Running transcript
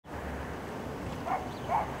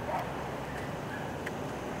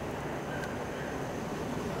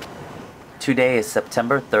Today is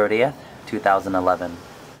September 30th, 2011.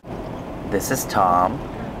 This is Tom.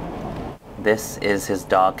 This is his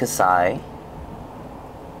dog Kasai.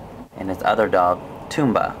 And his other dog,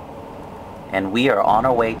 Toomba. And we are on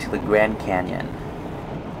our way to the Grand Canyon.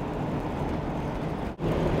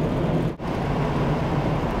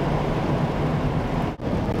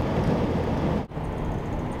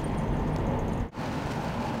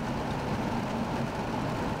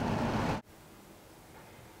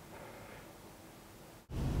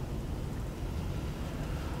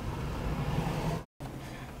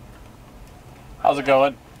 How's it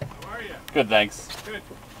going? How are you? Good, thanks. Good.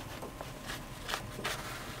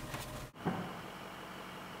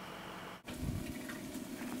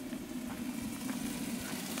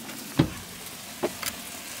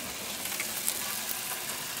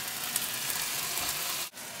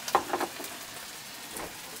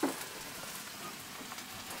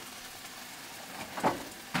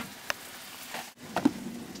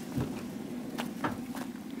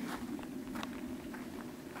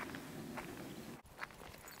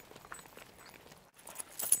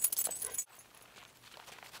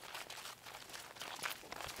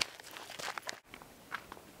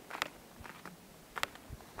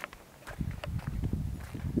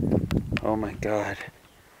 Oh my God.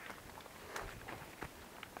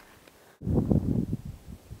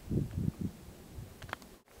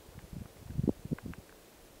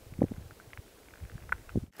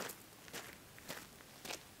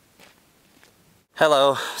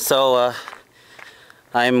 Hello, so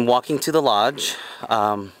I'm walking to the lodge.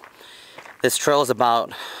 This trail is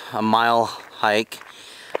about a mile hike.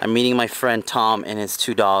 I'm meeting my friend Tom and his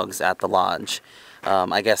two dogs at the lodge.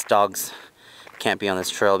 I guess dogs can't be on this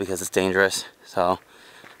trail because it's dangerous, so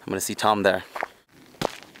I'm gonna see Tom there.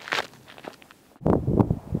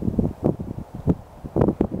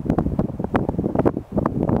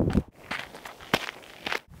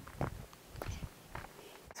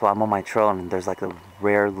 So I'm on my trail and there's like a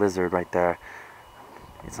rare lizard right there.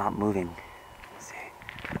 It's not moving. Let's see.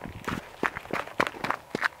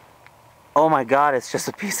 Oh my God, it's just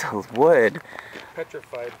a piece of wood.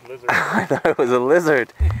 Petrified lizard. I thought it was a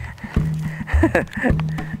lizard.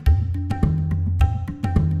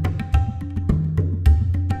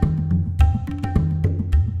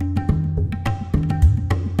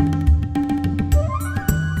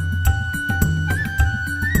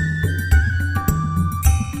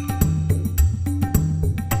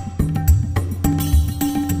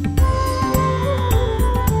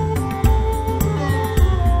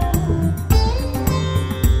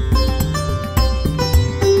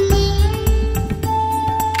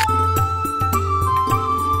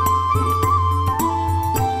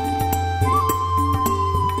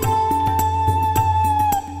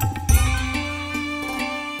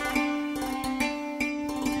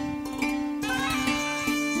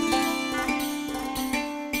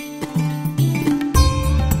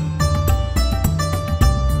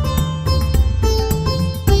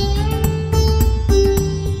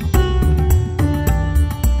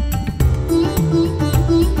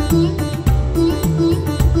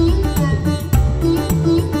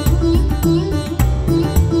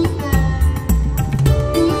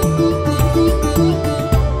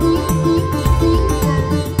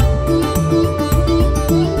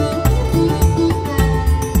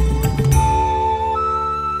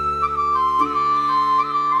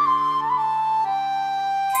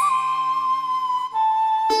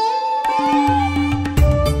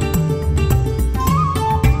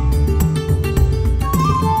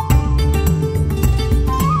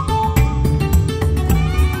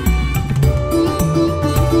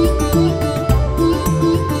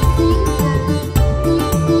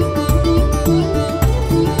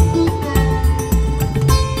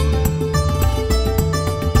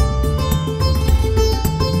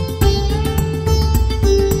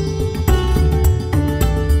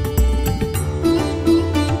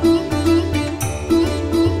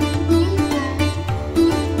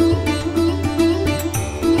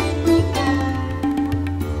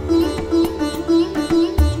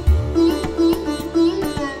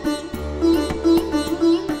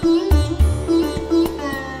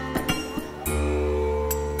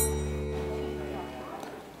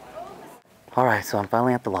 Alright, so I'm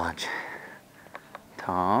finally at the lodge.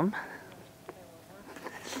 Tom.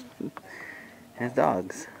 And his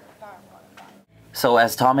dogs. So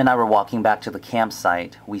as Tom and I were walking back to the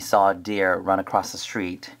campsite, we saw a deer run across the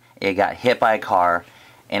street. It got hit by a car,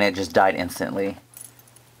 and it just died instantly.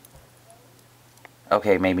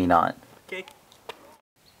 Okay, maybe not. Okay.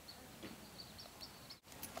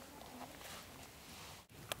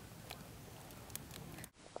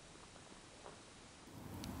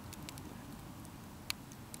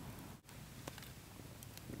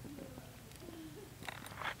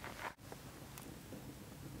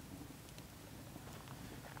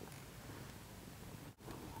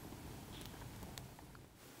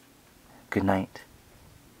 Good night.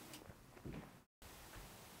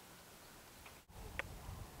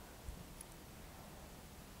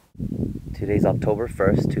 Today's October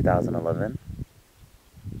 1st, 2011.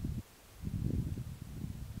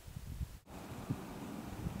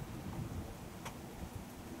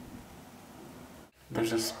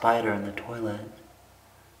 There's a spider in the toilet.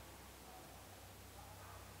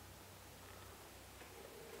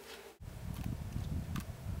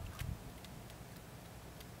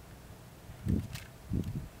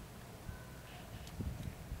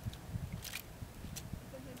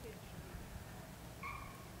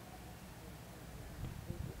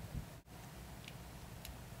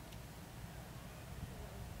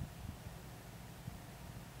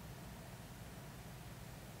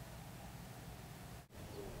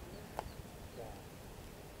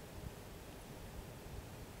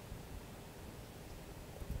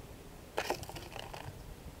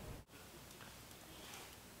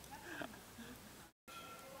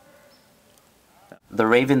 The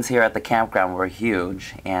ravens here at the campground were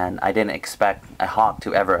huge, and I didn't expect a hawk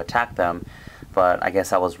to ever attack them, but I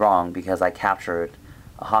guess I was wrong because I captured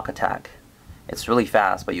a hawk attack. It's really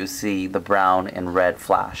fast, but you see the brown and red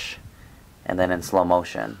flash, and then in slow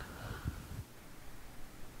motion.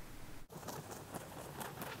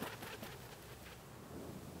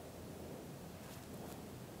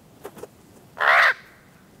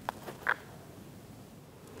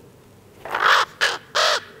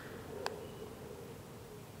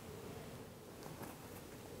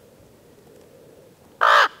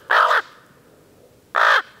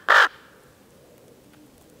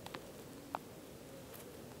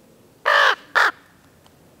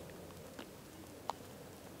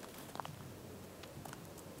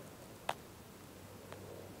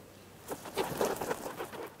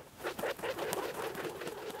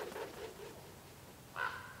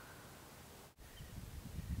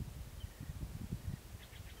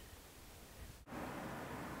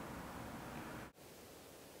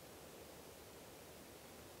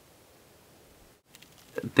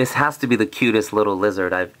 This has to be the cutest little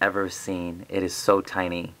lizard I've ever seen. It is so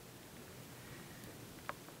tiny.